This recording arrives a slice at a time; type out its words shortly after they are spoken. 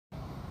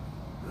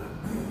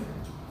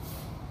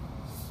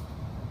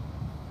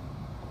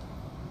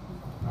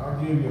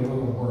give you a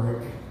little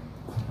break.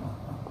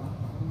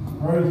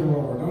 Praise the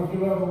Lord. Don't you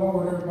love the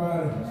Lord,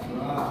 everybody?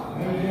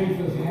 Name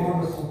Jesus is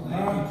wonderful.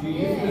 Thank you,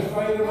 Jesus. You just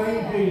say the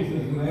name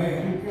Jesus and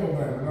make you feel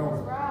better, don't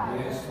it?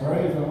 Yes.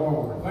 Praise the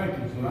Lord. Thank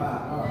you, Jesus.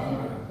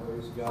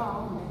 Praise God.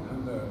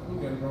 And we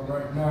got to go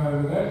right now.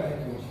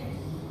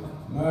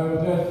 No,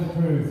 that's the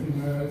truth. You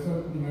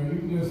know, you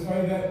can just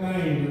say that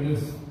name and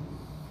just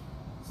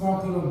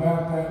something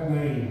about that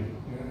name.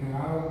 And I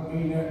don't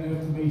mean that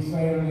just to be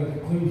saying it as a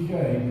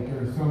cliche, but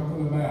there's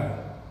something about it.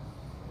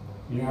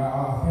 You know,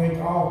 I think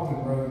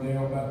often, Brother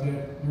Dale, about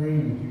that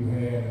dream that you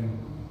had,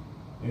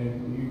 and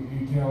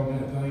you tell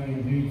that thing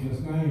in Jesus'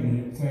 name,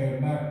 and it say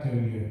it back to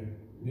you.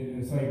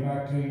 Didn't it say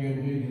back to you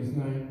in Jesus'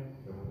 name?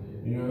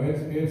 You know,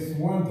 it's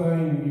one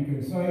thing you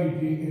can say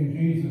in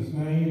Jesus'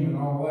 name and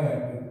all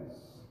that, but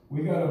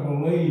we got to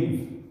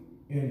believe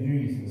in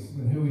Jesus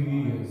and who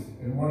He is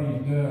and what He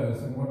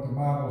does and what the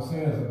Bible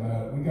says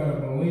about it. We got to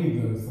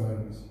believe those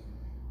things.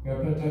 We got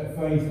to put that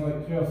faith,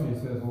 like Chelsea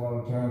says a lot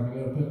of times,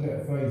 we got to put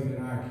that faith in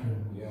action.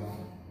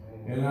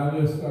 Yeah. And I'm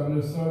just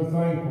so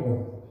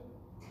thankful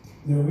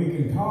that we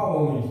can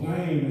call on His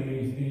name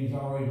and He's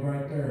always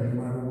right there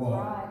no matter what.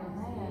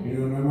 Right. You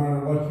know, no matter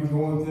what you're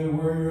going through,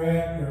 where you're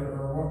at,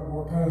 or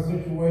what kind of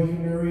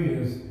situation there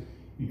is,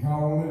 you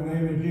call on the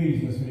name of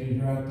Jesus and He's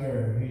right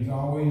there. He's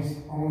always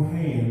on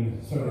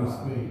hand, so to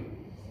speak.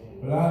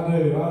 But I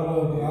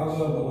love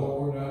the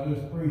Lord. I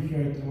just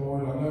appreciate the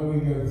Lord. I know we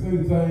go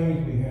through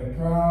things. We have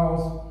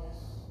trials.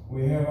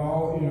 We have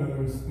all,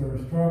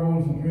 there's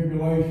troubles and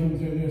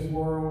tribulations in this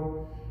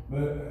world.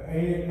 But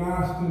ain't it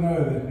nice to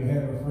know that you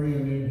have a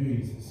friend in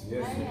Jesus?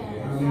 Yes, it is.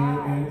 I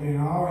mean,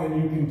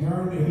 and you can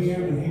turn to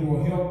Him and He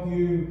will help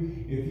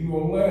you. If you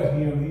will let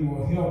Him, He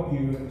will help you.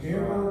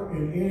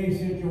 In any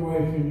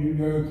situation you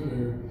go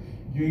through,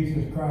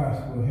 Jesus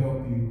Christ will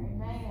help you.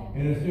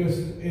 And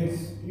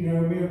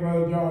me and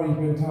Brother Johnny's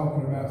been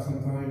talking about some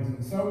things.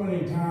 And so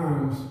many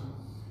times,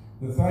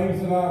 the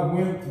things that I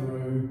went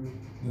through,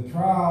 the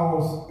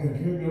trials and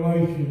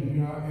tribulations,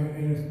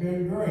 and it's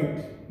been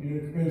great.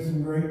 It's been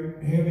some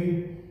great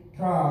heavy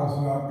trials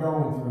that I've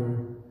gone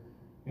through.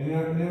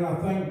 And then I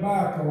think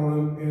back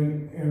on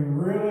them,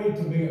 and really,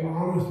 to be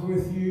honest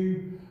with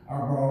you, I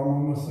brought them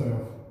on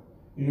myself.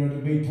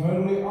 To be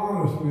totally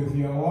honest with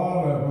you, a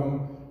lot of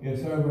them,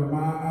 it's over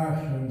my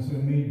actions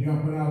and me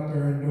jumping out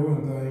there and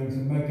doing things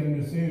and making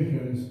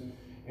decisions.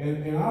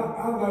 And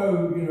I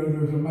know,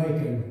 there's a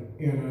making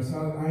in us.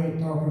 I ain't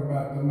talking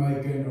about the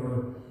making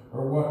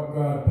or what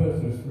God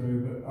puts us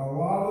through, but a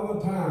lot of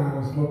the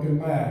times, looking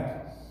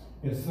back,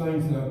 it's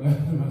things that I've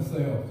done to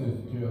myself,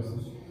 Sister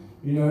Chelsea.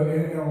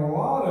 And a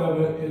lot of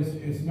it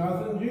is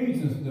nothing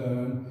Jesus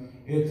done.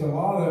 It's a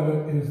lot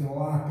of it is the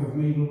lack of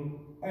me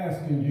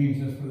asking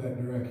Jesus for that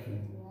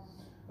direction.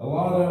 A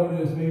lot of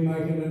it is me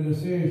making a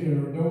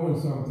decision or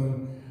doing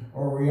something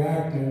or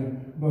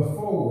reacting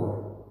before,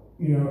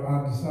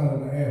 I decided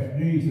to ask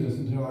Jesus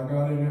until I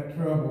got in that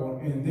trouble,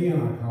 and then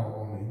I called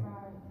on Him.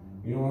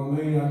 You know what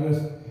I mean?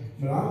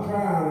 But I'm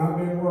trying. I've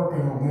been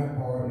working on that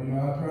part. I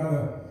try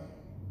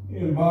to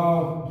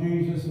involve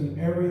Jesus in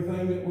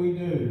everything that we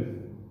do.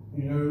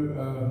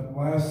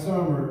 Last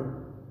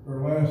summer,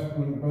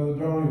 when Brother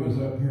Johnny was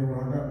up here, when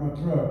I got my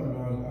truck,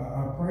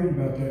 I prayed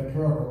about that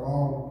truck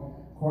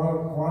quite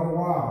a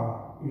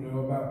while,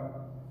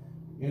 about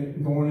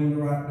it going in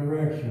the right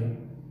direction.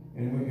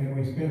 And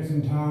we spent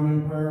some time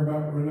in prayer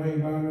about Renee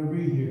buying her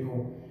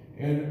vehicle.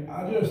 And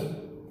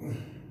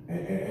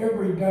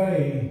every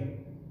day,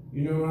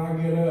 when I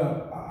get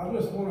up, I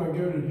just want to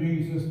go to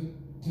Jesus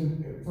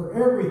for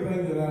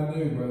everything that I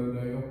do, Brother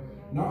Dale.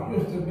 Not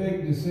just the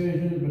big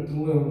decisions, but the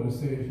little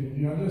decisions.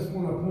 I just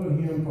want to put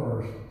Him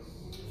first.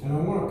 And I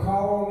want to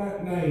call on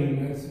that name.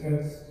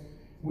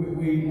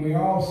 We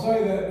all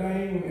say that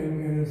name,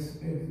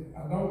 and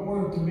I don't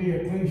want it to be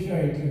a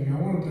cliche to me. I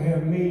want it to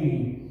have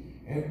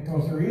meaning,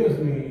 because there is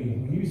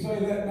meaning. When you say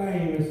that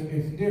name,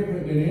 it's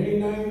different than any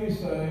name you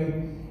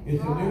say.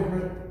 It's a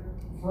different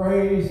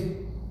phrase.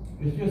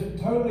 It's just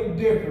totally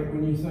different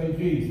when you say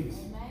Jesus.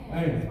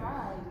 Amen.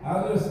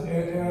 I just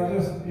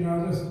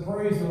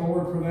praise the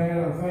Lord for that.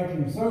 I thank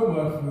Him so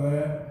much for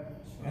that.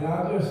 And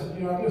I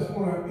just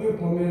want to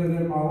implement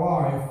it in my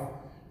life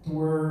to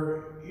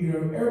where,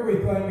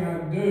 everything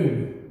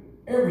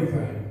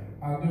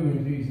I do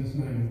in Jesus'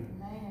 name.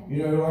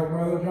 Like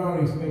Brother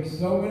Johnny speaks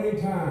so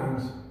many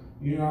times,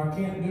 I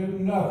can't do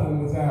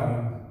nothing without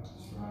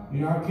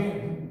Him. I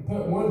can't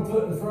put one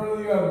foot in front of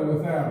the other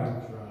without Him.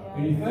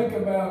 And you think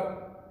about,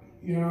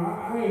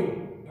 I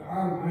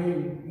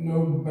ain't no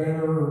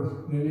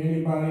better than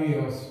anybody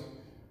else,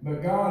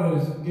 but God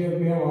has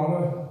given me a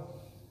lot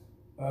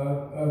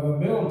of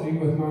ability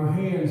with my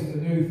hands to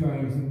do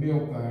things and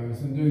build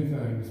things and do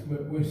things,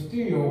 but we'll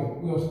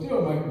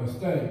still make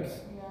mistakes.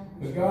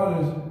 But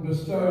God has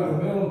bestowed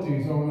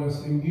abilities on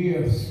us and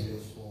gifts,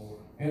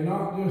 and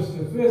not just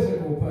the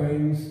physical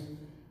things,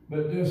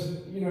 but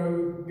just,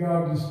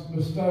 God just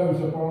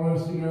bestows upon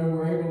us,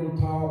 we're able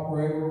to talk,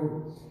 we're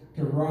able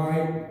to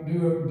write,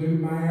 do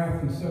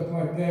math and stuff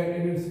like that,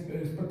 and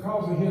it's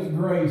because of His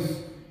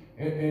grace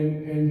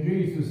And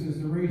Jesus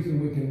is the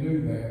reason we can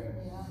do that.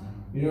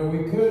 You know,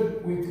 we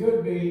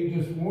could be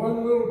just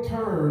one little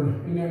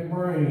turn in that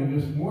brain,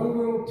 just one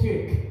little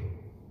tick,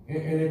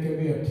 and it could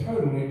be a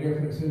totally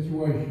different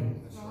situation.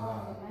 That's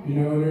right. You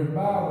know, and there's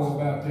Bible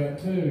about that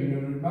too. You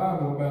know, there's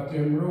Bible about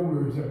them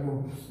rulers that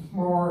were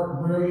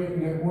smart, brilliant,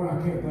 and that one,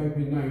 I can't think of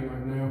his name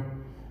right now,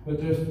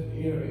 but just,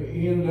 you know,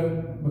 he ended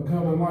up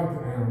becoming like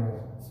the animal.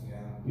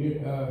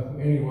 Yeah.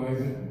 Anyway,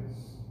 but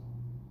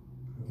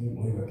I can't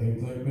believe I can't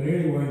think. But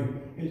anyway,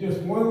 it's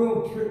just one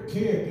little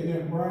tick in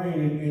that brain,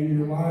 and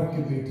your life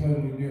could be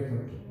totally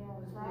different.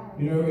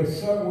 You know, we're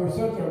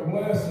such a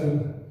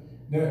blessing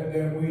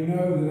that we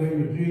know the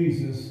name of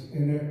Jesus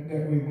and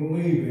that we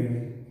believe in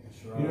it.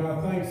 That's right. You know,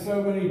 I think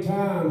so many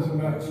times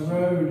about the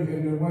road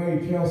and the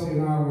way Chelsea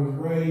and I was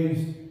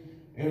raised,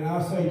 and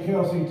I say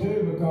Chelsea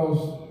too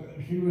because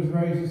she was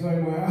raised the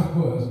same way I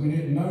was. We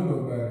didn't know no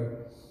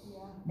better.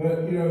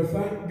 But, you know,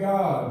 thank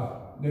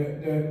God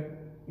that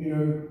you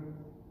know,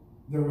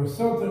 there was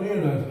something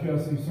in us,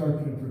 Chelsea,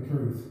 searching for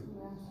truth.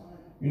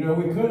 You know,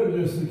 we could have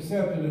just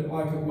accepted it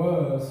like it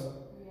was.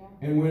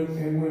 And when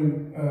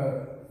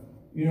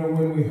you know,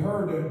 when we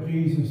heard that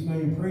Jesus'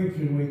 name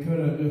preaching, we could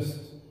have just,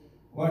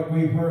 like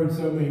we've heard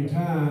so many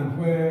times,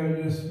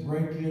 well, just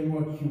break in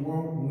what you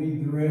want and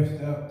leave the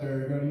rest out there.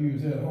 You're going to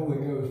use that Holy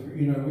Ghost.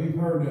 You know, we've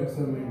heard that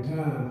so many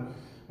times.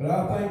 But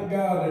I thank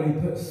God that He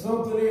put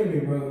something in me,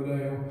 Brother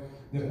Dale,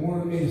 that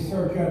wanted me to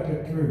search out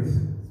that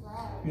truth.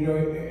 You know,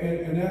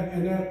 and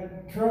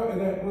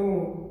that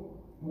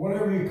little,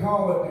 whatever you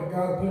call it, that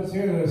God puts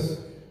in us.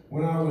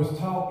 When I was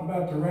taught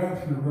about the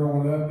rapture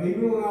growing up,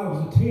 even when I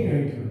was a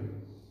teenager,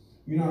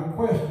 you know, I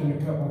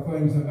questioned a couple of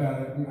things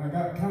about it, and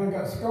I kind of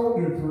got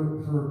scolded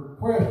for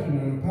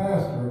questioning a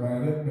pastor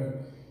about it.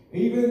 But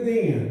even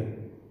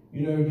then,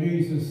 you know,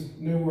 Jesus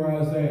knew where I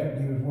was at,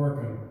 and He was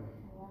working.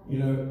 You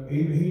know,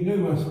 He knew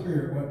my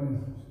spirit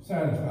wasn't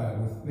satisfied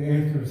with the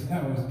answers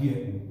I was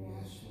getting.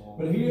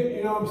 But He didn't,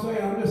 you know what I'm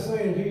saying? I'm just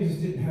saying Jesus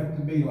didn't have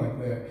to be like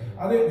that.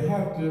 I didn't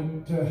have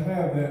to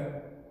have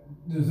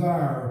that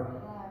desire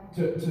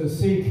to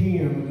seek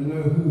Him and to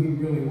know who He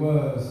really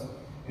was.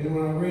 And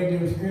when I read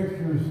them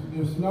scriptures,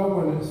 just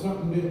knowing that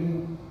something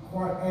didn't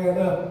quite add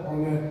up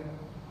on that,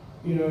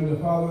 you know, the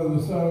Father,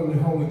 the Son, and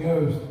the Holy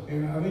Ghost.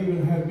 And I've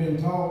even had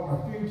been taught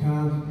a few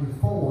times that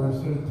there's 4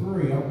 instead of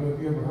 3. I don't know if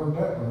you ever heard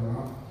that one or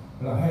not,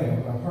 but I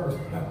have.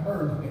 I've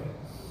heard that.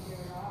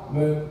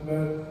 But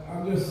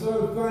I'm just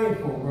so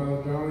thankful,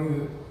 Brother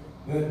Johnny,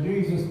 that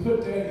Jesus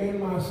put that in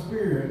my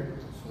spirit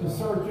to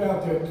search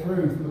out that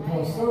truth,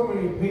 because so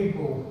many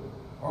people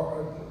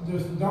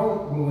just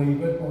don't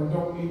believe it or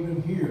don't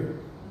even hear it.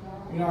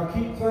 You know, I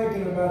keep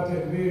thinking about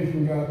that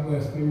vision God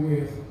blessed me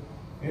with.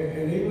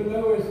 And even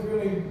though it's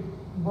really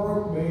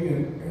broke me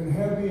and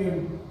heavy,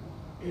 and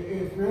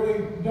it's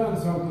really done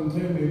something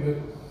to me, but,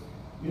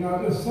 you know,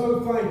 I'm just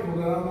so thankful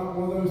that I'm not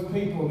one of those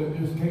people that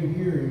just can't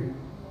hear Him,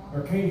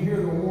 or can't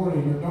hear the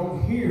warning, or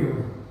don't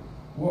hear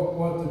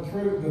what the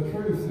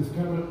truth is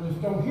coming.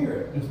 Just don't hear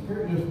it. Just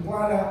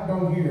flat out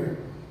don't hear it.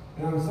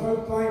 And I'm so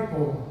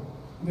thankful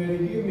that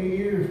He give me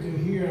ears to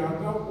hear, and I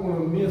don't want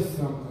to miss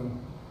something.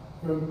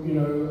 From, you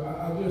know,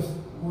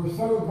 we're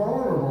so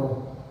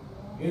vulnerable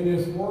in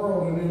this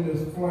world and in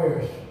this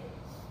flesh,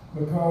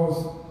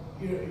 because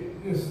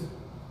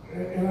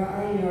and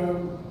I, you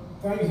know,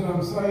 things that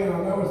I'm saying,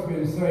 I know it's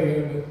been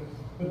said,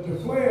 but the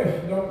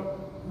flesh don't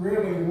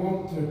really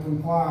want to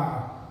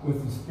comply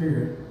with the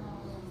Spirit.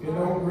 It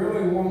don't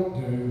really want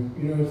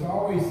to. You know, it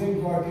always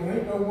seems like, it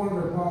ain't no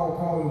wonder Paul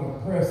called it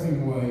a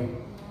pressing way,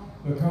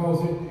 because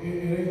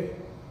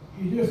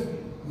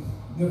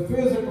the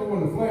physical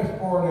and the flesh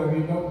part of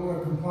you don't want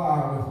to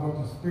comply with what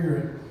the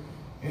Spirit,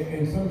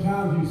 and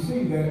sometimes you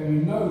see that and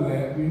you know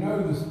that. You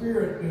know the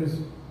Spirit is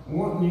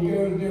wanting you to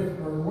go different,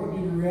 or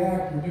wanting you to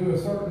react or do a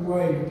certain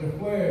way, but the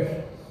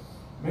flesh,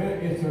 man,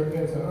 it's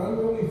an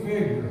unruly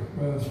figure,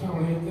 Brother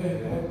Johnny.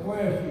 That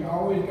flesh, you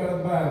always got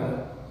to battle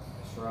it.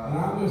 That's right. And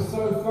I'm just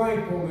so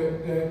thankful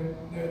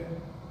that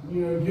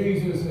you know,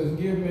 Jesus has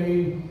given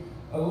me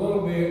a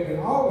little bit, and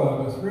all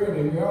of us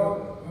really. We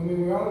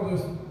ought to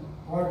just,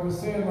 like we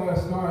said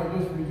last night,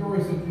 just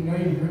rejoice that your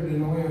name's written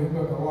in the Lamb's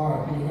Book of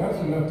Life. You know, that's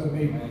enough to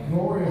be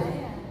glorious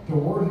to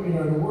worship, you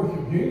know, to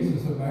worship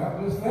Jesus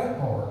about, just that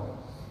part.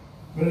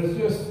 But it's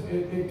just,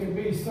 it can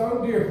be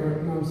so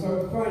different, and I'm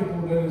so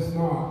thankful that it's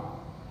not.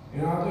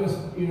 And I just,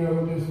 you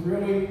know, just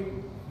really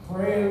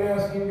praying and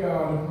asking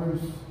God if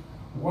there's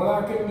what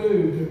I can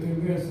do to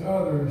convince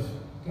others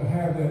to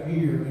have that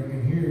ear that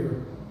can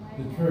hear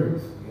the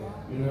truth.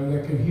 You know,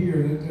 that can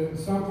hear that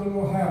something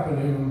will happen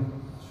in them.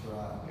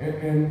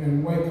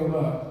 And wake them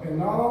up. And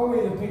not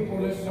only the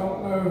people that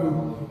don't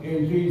know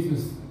in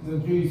Jesus, the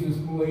Jesus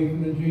belief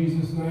in the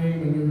Jesus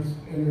name,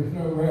 and there's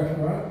no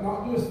rapture, right?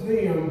 Not just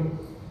them,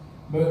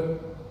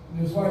 but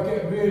just like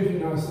that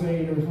vision I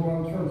seen, there's a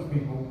lot of church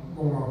people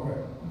going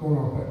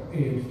off that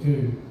edge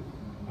too.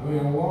 I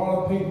mean, a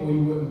lot of people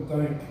you wouldn't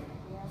think,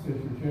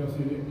 Sister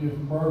Chelsea, it just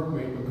broke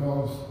me,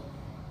 because,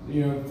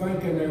 you know,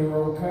 thinking they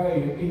were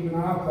okay, even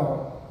I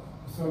thought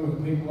some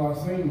of the people I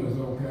seen was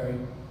okay.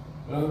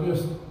 And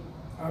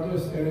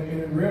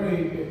and it really,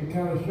 it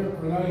kind of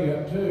shook Renee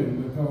up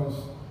too, because,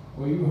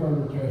 well, you heard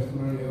her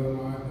testimony the other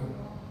night.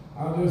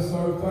 I'm just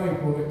so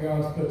thankful that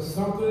God's put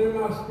something in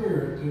my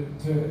spirit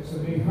to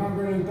be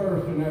hungry and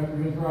thirsting after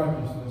His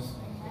righteousness.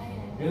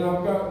 And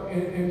I've got,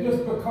 and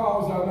just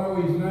because I know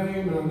His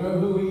name and I know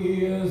who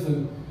He is,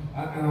 and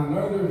I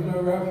know there's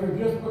no rapture,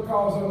 just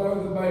because I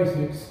know the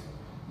basics,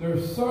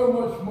 there's so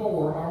much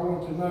more I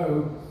want to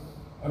know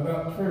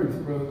about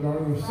truth, Brother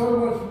Johnny. There's so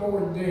much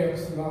more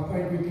depths that I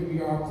think we could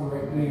be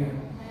operating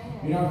in.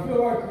 You know, I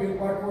feel like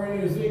we're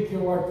in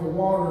Ezekiel, like the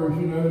waters,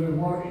 you know, the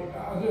water.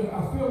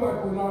 I feel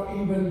like we're not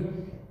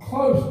even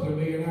close to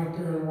being out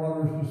there in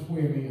waters to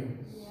swim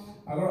in.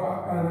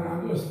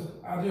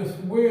 I just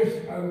wish,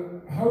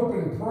 I hope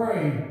and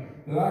pray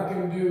that I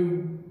can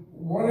do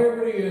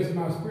whatever it is,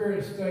 my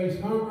spirit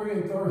stays hungry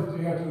and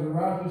thirsty after the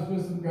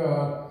righteousness of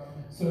God,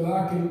 so that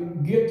I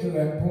can get to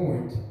that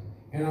point,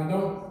 and I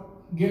don't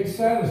get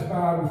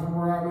satisfied with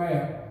where I'm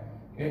at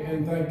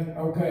and think,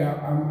 okay,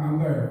 I'm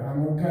there,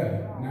 I'm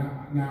okay.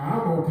 Now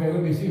I'm okay.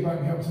 Let me see if I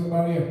can help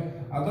somebody else.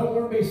 I don't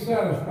want to be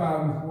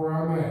satisfied with where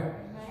I'm at.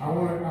 I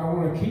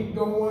want to keep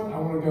going. I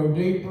want to go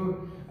deeper.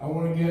 I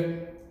want to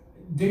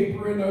get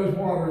deeper in those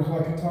waters,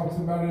 like it talks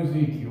about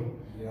Ezekiel.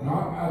 Yeah.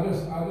 I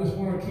just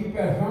want to keep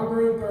that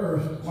hunger and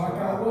thirst like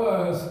I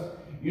was.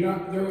 You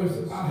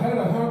know, I had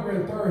a hunger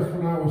and thirst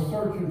when I was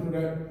searching for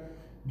that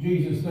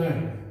Jesus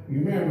name. You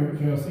remember,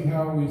 Chelsea,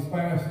 how we was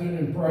fasting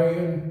and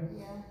praying?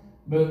 Yeah.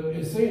 But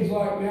it seems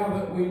like now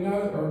that we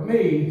know, or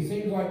me, it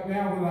seems like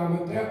now that I'm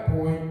at that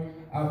point,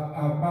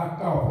 I've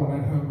backed off on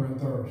that hunger and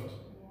thirst.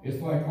 Yeah.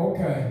 It's like,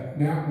 okay,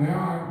 now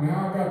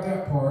I got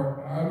that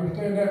part. I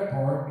understand that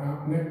part.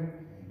 Now,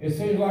 it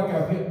seems like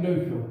I've hit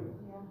neutral.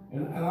 Yeah.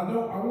 And I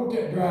want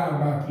that drive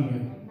back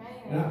in.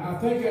 And I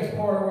think that's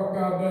part of what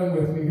God done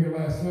with me here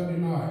last Sunday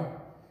night.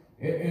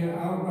 And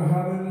I don't know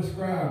how to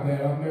describe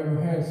that. I've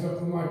never had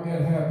something like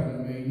that happen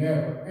to me.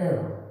 Never,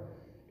 ever.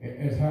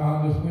 It's how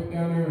I just went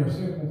down there in a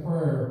simple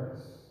prayer,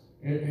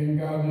 and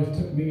God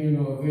just took me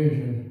into a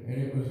vision, and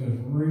it was as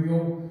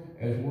real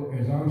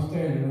as I'm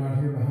standing right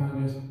here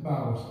behind this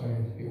Bible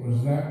stand. It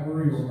was that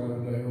real, Brother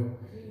Dale.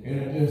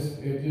 And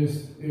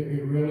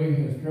it really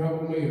has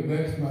troubled me. It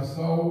vexed my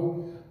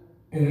soul,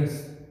 but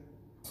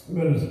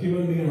it's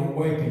given me an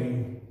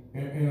awakening.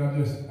 And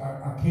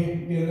I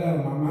can't get it out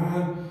of my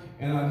mind.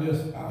 And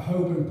I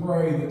hope and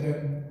pray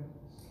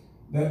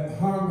that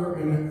hunger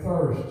and that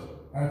thirst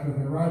after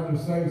the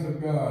righteous things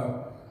of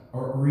God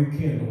are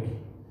rekindled.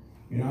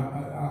 You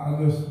know,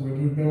 there's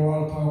been a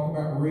lot of talk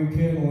about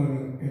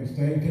rekindling and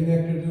staying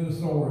connected to the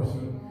source.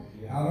 And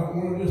I don't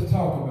want to just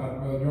talk about it,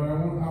 Brother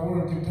John. I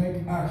want it to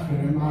take action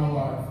in my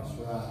life. That's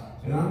right.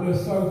 And I'm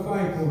just so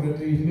thankful that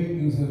these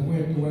meetings have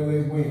went the way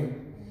they went.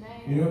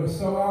 You know, it's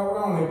so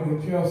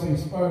ironic that Chelsea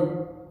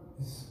spoke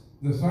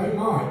the same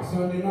night,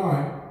 Sunday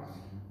night,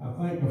 I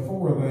think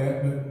before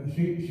that, but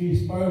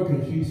she spoke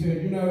and she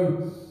said, you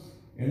know,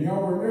 and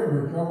y'all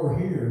remember it, y'all were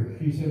here.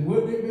 She said,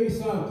 wouldn't it be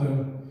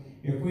something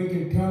if we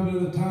could come to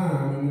the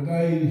time in the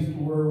days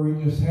where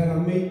we just had a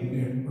meeting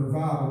and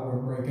revival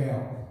would break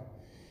out?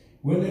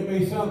 Wouldn't it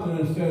be something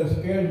instead of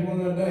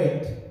scheduling a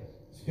date,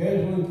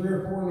 scheduling 3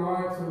 or 4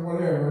 nights or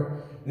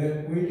whatever,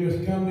 that we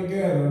just come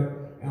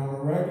together on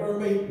a regular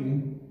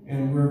meeting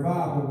and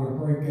revival would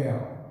break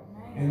out?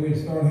 And we'd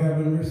start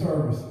having their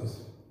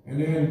services.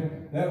 And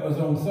then that was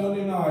on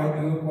Sunday night,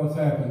 and look what's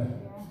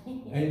happened.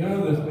 Ain't none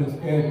of this been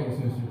scheduled,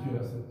 Sister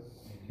Chelsea.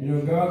 You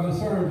know, God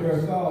discerns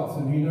our thoughts,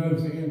 and He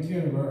knows the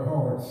intent of our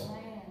hearts.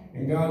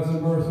 And God's a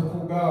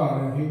merciful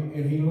God,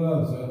 and He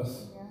loves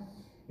us.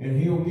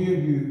 And He'll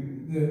give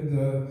you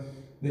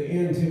the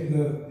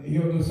intent,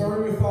 He'll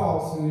discern your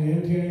thoughts and the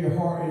intent of your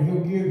heart, and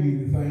He'll give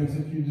you the things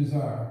that you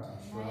desire.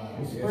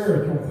 The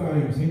spiritual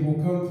things, He will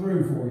come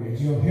through for you.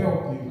 He'll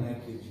help you.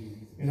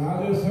 And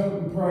I just hope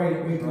and pray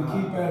that we can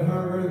keep that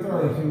hunger and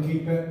thirst and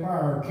keep that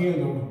fire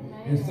kindled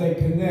and stay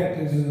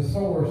connected to the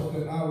source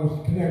that I was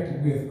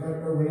connected with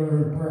right over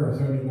there in prayer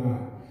Sunday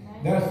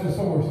night. That's the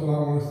source that I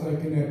want to stay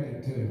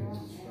connected to.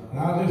 And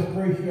I just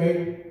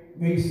appreciate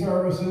these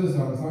services.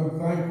 I'm so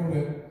thankful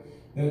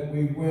that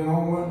we went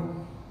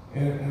on.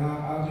 And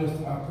I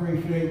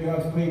appreciate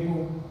God's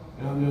people.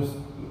 And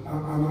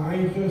I'm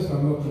anxious.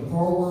 I'm looking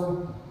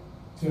forward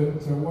to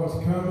what's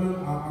coming.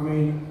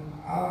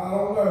 I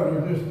don't know,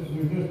 there's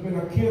just been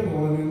a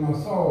kindling in my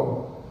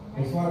soul.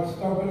 It's like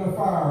stoking a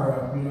fire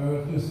up, you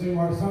know. It just seemed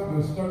like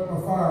something stoked my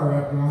fire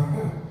up, and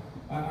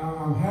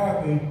I'm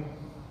happy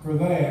for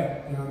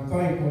that, and I'm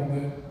thankful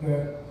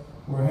that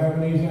we're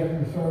having these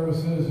extra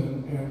services,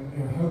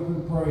 and hope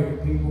and pray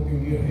that people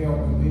can get help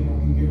and people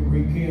can get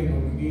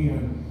rekindled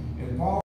again. And Paul